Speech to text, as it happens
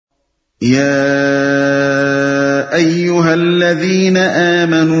يا أيها الذين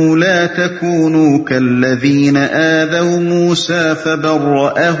آمنوا لا تكونوا كالذين آذوا موسى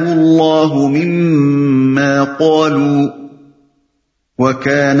فبرأه الله مما قالوا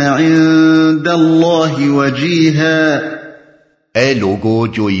وكان عند الله وجيها۔ اے لوگو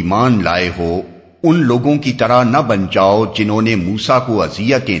جو ایمان لائے ہو، ان لوگوں کی طرح نہ بن جاؤ جنہوں نے موسیٰ کو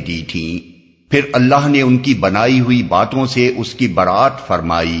اذیتیں دی تھیں، پھر اللہ نے ان کی بنائی ہوئی باتوں سے اس کی برات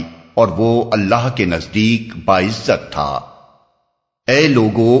فرمائی اور وہ اللہ کے نزدیک باعزت تھا۔ اے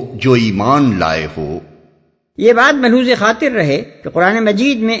لوگو جو ایمان لائے ہو، یہ بات ملحوظ خاطر رہے کہ قرآن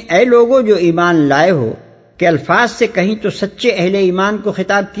مجید میں اے لوگو جو ایمان لائے ہو کے الفاظ سے کہیں تو سچے اہل ایمان کو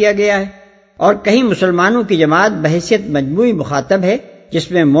خطاب کیا گیا ہے، اور کہیں مسلمانوں کی جماعت بحیثیت مجموعی مخاطب ہے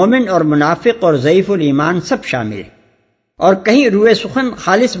جس میں مومن اور منافق اور ضعیف الایمان سب شامل ہیں، اور کہیں روئے سخن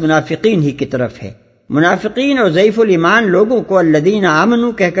خالص منافقین ہی کی طرف ہے۔ منافقین اور ضعیف الایمان لوگوں کو الذین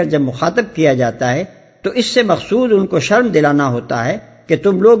آمنوا کہہ کر جب مخاطب کیا جاتا ہے تو اس سے مقصود ان کو شرم دلانا ہوتا ہے کہ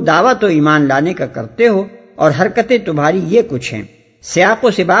تم لوگ دعویٰ تو ایمان لانے کا کرتے ہو اور حرکتیں تمہاری یہ کچھ ہیں۔ سیاق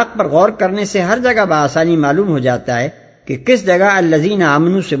و سباق پر غور کرنے سے ہر جگہ بآسانی معلوم ہو جاتا ہے کہ کس جگہ الذین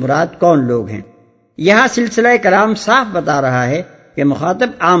آمنوا سے مراد کون لوگ ہیں۔ یہاں سلسلہ کلام صاف بتا رہا ہے کہ مخاطب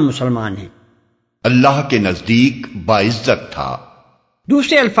عام مسلمان ہیں۔ اللہ کے نزدیک باعزت تھا۔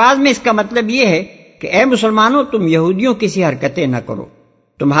 دوسرے الفاظ میں اس کا مطلب یہ ہے کہ اے مسلمانوں تم یہودیوں کی سی حرکتیں نہ کرو،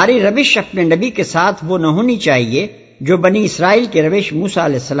 تمہاری روش اپنے نبی کے ساتھ وہ نہ ہونی چاہیے جو بنی اسرائیل کی روش موسیٰ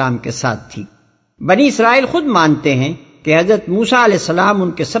علیہ السلام کے ساتھ تھی۔ بنی اسرائیل خود مانتے ہیں کہ حضرت موسیٰ علیہ السلام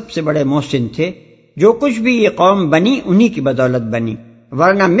ان کے سب سے بڑے محسن تھے، جو کچھ بھی یہ قوم بنی انہی کی بدولت بنی،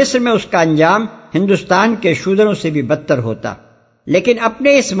 ورنہ مصر میں اس کا انجام ہندوستان کے شودروں سے بھی بدتر ہوتا۔ لیکن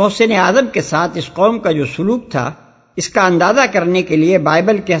اپنے اس محسن اعظم کے ساتھ اس قوم کا جو سلوک تھا، اس کا اندازہ کرنے کے لیے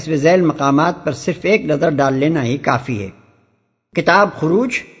بائبل کے حسب ذیل مقامات پر صرف ایک نظر ڈال لینا ہی کافی ہے۔ کتاب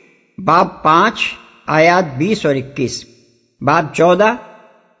خروج باب 5 آیات 20 اور 21، باب 14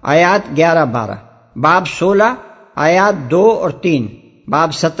 آیات 11-12، باب 16 آیات 2 اور 3،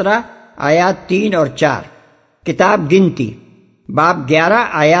 باب 17 آیات 3 اور 4، کتاب گنتی باب 11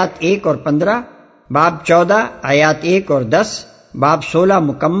 آیات 1 اور 15، باب 14 آیات 1 اور 10، باب 16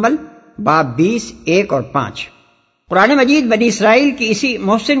 مکمل، باب 20 1 اور 5۔ قرآن مجید بنی اسرائیل کی اسی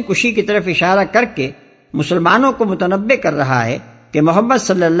محسن کشی کی طرف اشارہ کر کے مسلمانوں کو متنبہ کر رہا ہے کہ محمد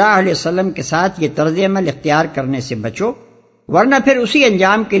صلی اللہ علیہ وسلم کے ساتھ یہ طرز عمل اختیار کرنے سے بچو، ورنہ پھر اسی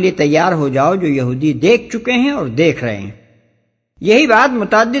انجام کے لیے تیار ہو جاؤ جو یہودی دیکھ چکے ہیں اور دیکھ رہے ہیں۔ یہی بات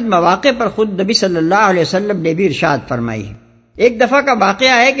متعدد مواقع پر خود نبی صلی اللہ علیہ وسلم نے بھی ارشاد فرمائی ہے۔ ایک دفعہ کا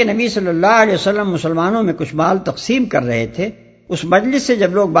واقعہ ہے کہ نبی صلی اللہ علیہ وسلم مسلمانوں میں کچھ مال تقسیم کر رہے تھے۔ اس مجلس سے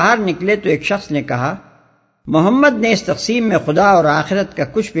جب لوگ باہر نکلے تو ایک شخص نے کہا، محمد نے اس تقسیم میں خدا اور آخرت کا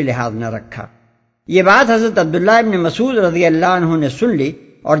کچھ بھی لحاظ نہ رکھا۔ یہ بات حضرت عبداللہ ابن مسعود رضی اللہ عنہ نے سن لی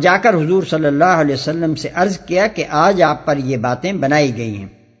اور جا کر حضور صلی اللہ علیہ وسلم سے عرض کیا کہ آج آپ پر یہ باتیں بنائی گئی ہیں۔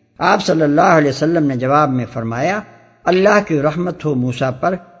 آپ صلی اللہ علیہ وسلم نے جواب میں فرمایا، اللہ کی رحمت ہو موسیٰ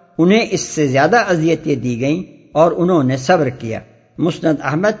پر، انہیں اس سے زیادہ اذیتیں دی گئیں اور انہوں نے صبر کیا۔ مسند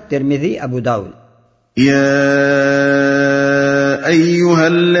احمد، ترمذی، ابو داؤد۔ أيها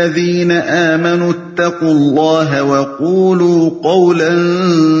الذين آمنوا اتقوا الله وقولوا قولا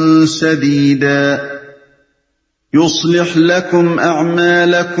سديدا يصلح لكم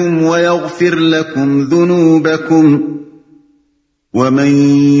أعمالكم ويغفر لكم ذنوبكم ومن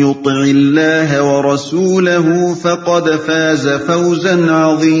يطع الله ورسوله فقد فاز فوزا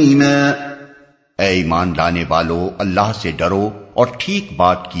عظيما۔ اے ایمان لانے والو، اللہ سے ڈرو اور ٹھیک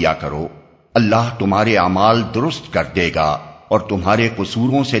بات کیا کرو، اللہ تمہارے اعمال درست کر دے گا اور تمہارے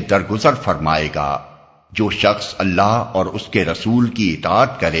قصوروں سے درگزر فرمائے گا۔ جو شخص اللہ اور اس کے رسول کی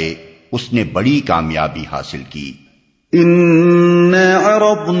اطاعت کرے اس نے بڑی کامیابی حاصل کی۔ إنا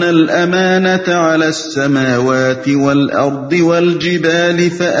عرضنا الأمانة على السماوات والأرض والجبال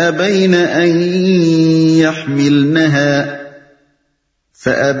فأبين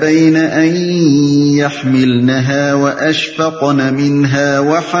أن يحملنها وأشفقن منها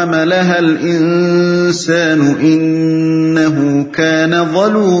وحملها الإنسان إنه كان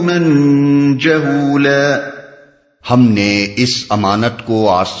ظلوما جهولا۔ ہم نے اس امانت کو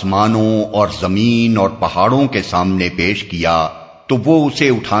آسمانوں اور زمین اور پہاڑوں کے سامنے پیش کیا تو وہ اسے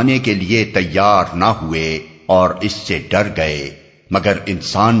اٹھانے کے لیے تیار نہ ہوئے اور اس سے ڈر گئے، مگر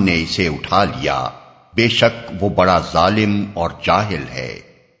انسان نے اسے اٹھا لیا، بے شک وہ بڑا ظالم اور جاہل ہے۔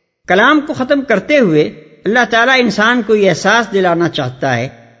 کلام کو ختم کرتے ہوئے اللہ تعالیٰ انسان کو یہ احساس دلانا چاہتا ہے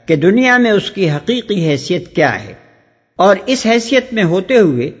کہ دنیا میں اس کی حقیقی حیثیت کیا ہے، اور اس حیثیت میں ہوتے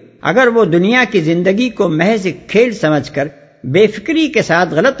ہوئے اگر وہ دنیا کی زندگی کو محض ایک کھیل سمجھ کر بے فکری کے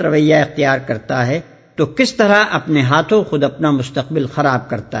ساتھ غلط رویہ اختیار کرتا ہے تو کس طرح اپنے ہاتھوں خود اپنا مستقبل خراب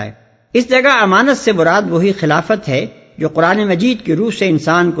کرتا ہے۔ اس جگہ امانت سے مراد وہی خلافت ہے جو قرآن مجید کی روح سے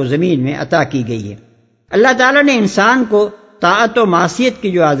انسان کو زمین میں عطا کی گئی ہے۔ اللہ تعالیٰ نے انسان کو طاعت و معصیت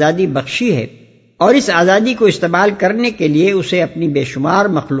کی جو آزادی بخشی ہے اور اس آزادی کو استعمال کرنے کے لیے اسے اپنی بے شمار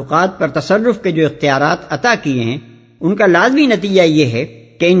مخلوقات پر تصرف کے جو اختیارات عطا کیے ہیں، ان کا لازمی نتیجہ یہ ہے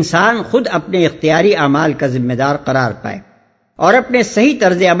کہ انسان خود اپنے اختیاری اعمال کا ذمہ دار قرار پائے اور اپنے صحیح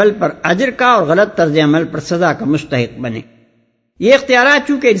طرز عمل پر اجر کا اور غلط طرز عمل پر سزا کا مستحق بنے۔ یہ اختیارات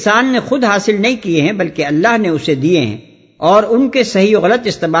چونکہ انسان نے خود حاصل نہیں کیے ہیں بلکہ اللہ نے اسے دیے ہیں، اور ان کے صحیح و غلط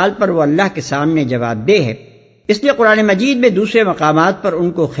استعمال پر وہ اللہ کے سامنے جواب دہ ہے، اس لیے قرآن مجید میں دوسرے مقامات پر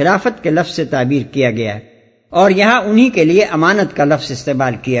ان کو خلافت کے لفظ سے تعبیر کیا گیا ہے، اور یہاں انہی کے لیے امانت کا لفظ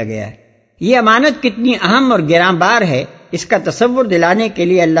استعمال کیا گیا ہے۔ یہ امانت کتنی اہم اور گراں بار ہے، اس کا تصور دلانے کے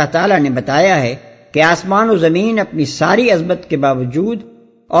لیے اللہ تعالیٰ نے بتایا ہے کہ آسمان و زمین اپنی ساری عظمت کے باوجود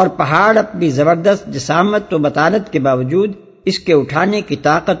اور پہاڑ اپنی زبردست جسامت و متانت کے باوجود اس کے اٹھانے کی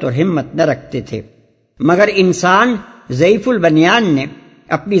طاقت اور ہمت نہ رکھتے تھے، مگر انسان ضعیف البنیان نے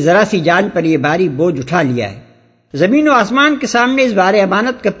اپنی ذرا سی جان پر یہ بھاری بوجھ اٹھا لیا ہے۔ زمین و آسمان کے سامنے اس بار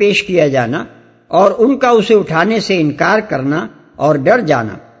امانت کا پیش کیا جانا اور ان کا اسے اٹھانے سے انکار کرنا اور ڈر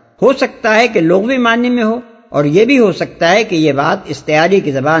جانا ہو سکتا ہے کہ لغوی معنی میں ہو، اور یہ بھی ہو سکتا ہے کہ یہ بات استعاری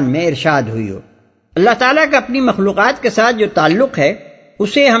کی زبان میں ارشاد ہوئی ہو۔ اللہ تعالیٰ کا اپنی مخلوقات کے ساتھ جو تعلق ہے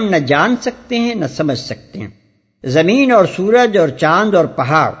اسے ہم نہ جان سکتے ہیں نہ سمجھ سکتے ہیں۔ زمین اور سورج اور چاند اور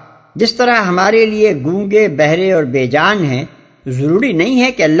پہاڑ جس طرح ہمارے لیے گونگے، بہرے اور بے جان ہیں، ضروری نہیں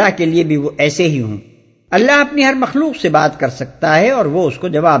ہے کہ اللہ کے لیے بھی وہ ایسے ہی ہوں۔ اللہ اپنی ہر مخلوق سے بات کر سکتا ہے اور وہ اس کو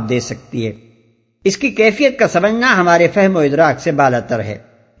جواب دے سکتی ہے۔ اس کی کیفیت کا سمجھنا ہمارے فہم و ادراک سے بالاتر ہے،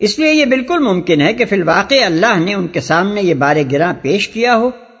 اس لیے یہ بالکل ممکن ہے کہ فی الواقع اللہ نے ان کے سامنے یہ بار گراں پیش کیا ہو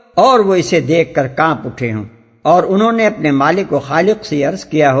اور وہ اسے دیکھ کر کانپ اٹھے ہوں، اور انہوں نے اپنے مالک و خالق سے عرض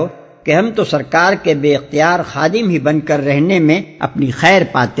کیا ہو کہ ہم تو سرکار کے بے اختیار خادم ہی بن کر رہنے میں اپنی خیر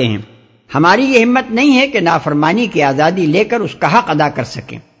پاتے ہیں، ہماری یہ ہمت نہیں ہے کہ نافرمانی کی آزادی لے کر اس کا حق ادا کر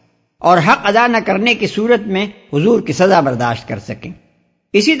سکیں اور حق ادا نہ کرنے کی صورت میں حضور کی سزا برداشت کر سکیں۔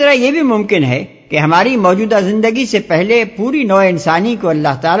 اسی طرح یہ بھی ممکن ہے کہ ہماری موجودہ زندگی سے پہلے پوری نوع انسانی کو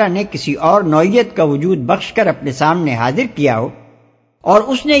اللہ تعالیٰ نے کسی اور نوعیت کا وجود بخش کر اپنے سامنے حاضر کیا ہو اور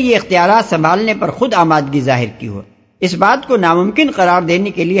اس نے یہ اختیارات سنبھالنے پر خود آمادگی ظاہر کی ہو۔ اس بات کو ناممکن قرار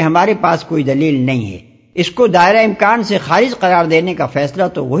دینے کے لیے ہمارے پاس کوئی دلیل نہیں ہے، اس کو دائرہ امکان سے خارج قرار دینے کا فیصلہ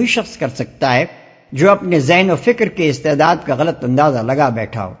تو وہی شخص کر سکتا ہے جو اپنے ذہن و فکر کے استعداد کا غلط اندازہ لگا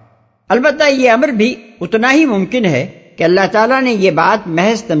بیٹھا ہو۔ البتہ یہ امر بھی اتنا ہی ممکن ہے کہ اللہ تعالیٰ نے یہ بات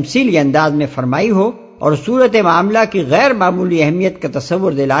محض تمثیلی انداز میں فرمائی ہو اور صورت معاملہ کی غیر معمولی اہمیت کا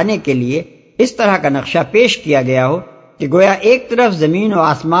تصور دلانے کے لیے اس طرح کا نقشہ پیش کیا گیا ہو کہ گویا ایک طرف زمین و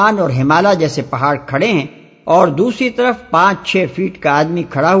آسمان اور ہمالیہ جیسے پہاڑ کھڑے ہیں اور دوسری طرف 5-6 فیٹ کا آدمی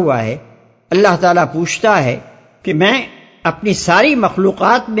کھڑا ہوا ہے۔ اللہ تعالیٰ پوچھتا ہے کہ میں اپنی ساری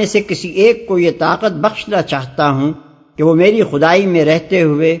مخلوقات میں سے کسی ایک کو یہ طاقت بخشنا چاہتا ہوں کہ وہ میری خدائی میں رہتے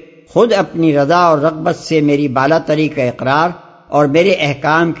ہوئے خود اپنی رضا اور رغبت سے میری بالا تری کا اقرار اور میرے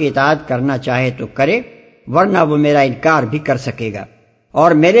احکام کی اطاعت کرنا چاہے تو کرے، ورنہ وہ میرا انکار بھی کر سکے گا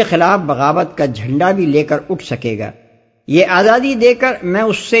اور میرے خلاف بغاوت کا جھنڈا بھی لے کر اٹھ سکے گا۔ یہ آزادی دے کر میں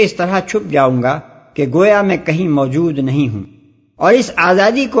اس سے اس طرح چھپ جاؤں گا کہ گویا میں کہیں موجود نہیں ہوں، اور اس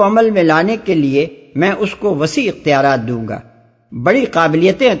آزادی کو عمل میں لانے کے لیے میں اس کو وسیع اختیارات دوں گا، بڑی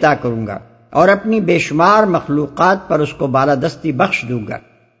قابلیتیں عطا کروں گا اور اپنی بے شمار مخلوقات پر اس کو بالادستی بخش دوں گا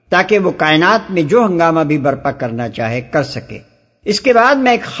تاکہ وہ کائنات میں جو ہنگامہ بھی برپا کرنا چاہے کر سکے۔ اس کے بعد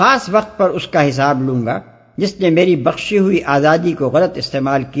میں ایک خاص وقت پر اس کا حساب لوں گا، جس نے میری بخشی ہوئی آزادی کو غلط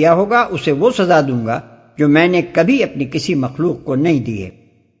استعمال کیا ہوگا اسے وہ سزا دوں گا جو میں نے کبھی اپنی کسی مخلوق کو نہیں دی ہے،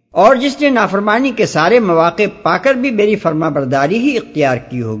 اور جس نے نافرمانی کے سارے مواقع پا کر بھی میری فرما برداری ہی اختیار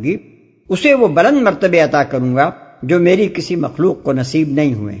کی ہوگی اسے وہ بلند مرتبے عطا کروں گا جو میری کسی مخلوق کو نصیب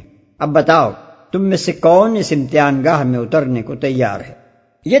نہیں ہوئے۔ اب بتاؤ تم میں سے کون اس امتحان گاہ میں اترنے کو تیار ہے؟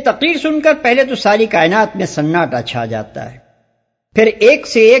 یہ تقریر سن کر پہلے تو ساری کائنات میں سناٹا چھا جاتا ہے، پھر ایک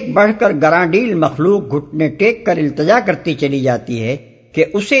سے ایک بڑھ کر گرانڈیل مخلوق گھٹنے ٹیک کر التجا کرتی چلی جاتی ہے کہ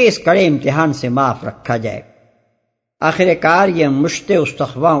اسے اس کڑے امتحان سے معاف رکھا جائے۔ آخر کار یہ مشت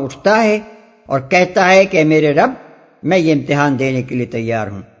استخواں اٹھتا ہے اور کہتا ہے کہ میرے رب، میں یہ امتحان دینے کے لیے تیار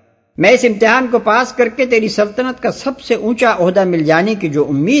ہوں، میں اس امتحان کو پاس کر کے تیری سلطنت کا سب سے اونچا عہدہ مل جانے کی جو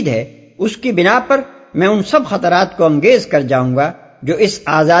امید ہے اس کی بنا پر میں ان سب خطرات کو انگیز کر جاؤں گا جو اس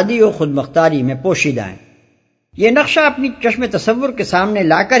آزادی و خود مختاری میں پوشیدہ ہیں۔ یہ نقشہ اپنی چشم تصور کے سامنے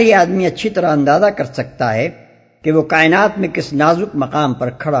لا کر ہی آدمی اچھی طرح اندازہ کر سکتا ہے کہ وہ کائنات میں کس نازک مقام پر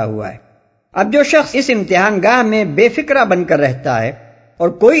کھڑا ہوا ہے۔ اب جو شخص اس امتحان گاہ میں بے فکرہ بن کر رہتا ہے اور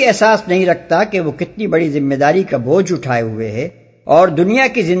کوئی احساس نہیں رکھتا کہ وہ کتنی بڑی ذمہ داری کا بوجھ اٹھائے ہوئے ہے، اور دنیا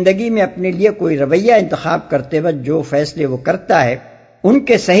کی زندگی میں اپنے لیے کوئی رویہ انتخاب کرتے وقت جو فیصلے وہ کرتا ہے ان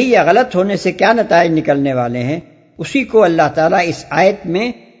کے صحیح یا غلط ہونے سے کیا نتائج نکلنے والے ہیں، اسی کو اللہ تعالیٰ اس آیت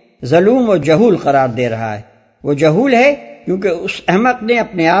میں ظلوم و جہول قرار دے رہا ہے۔ وہ جہول ہے کیونکہ اس احمق نے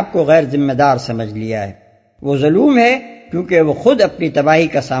اپنے آپ کو غیر ذمہ دار سمجھ لیا ہے، وہ ظلوم ہے کیونکہ وہ خود اپنی تباہی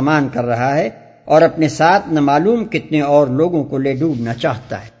کا سامان کر رہا ہے اور اپنے ساتھ نہ معلوم کتنے اور لوگوں کو لے ڈوبنا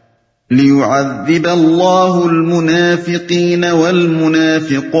چاہتا ہے۔ لِيُعَذِّبَ اللَّهُ الْمُنَافِقِينَ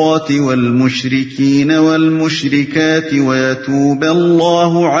وَالْمُنَافِقَاتِ وَالْمُشْرِكِينَ وَالْمُشْرِكَاتِ وَيَتُوبَ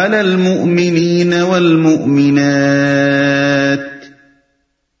اللَّهُ عَلَى الْمُؤْمِنِينَ وَالْمُؤْمِنَاتِ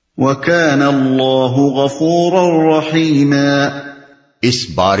وَكَانَ اللَّهُ غَفُورًا رَّحِيمًا۔ اس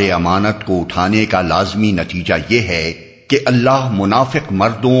بار امانت کو اٹھانے کا لازمی نتیجہ یہ ہے کہ اللہ منافق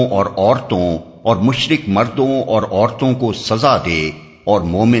مردوں اور عورتوں اور مشرک مردوں اور عورتوں کو سزا دے اور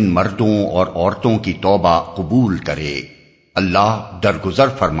مومن مردوں اور عورتوں کی توبہ قبول کرے۔ اللہ درگزر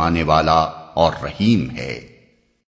فرمانے والا اور رحیم ہے۔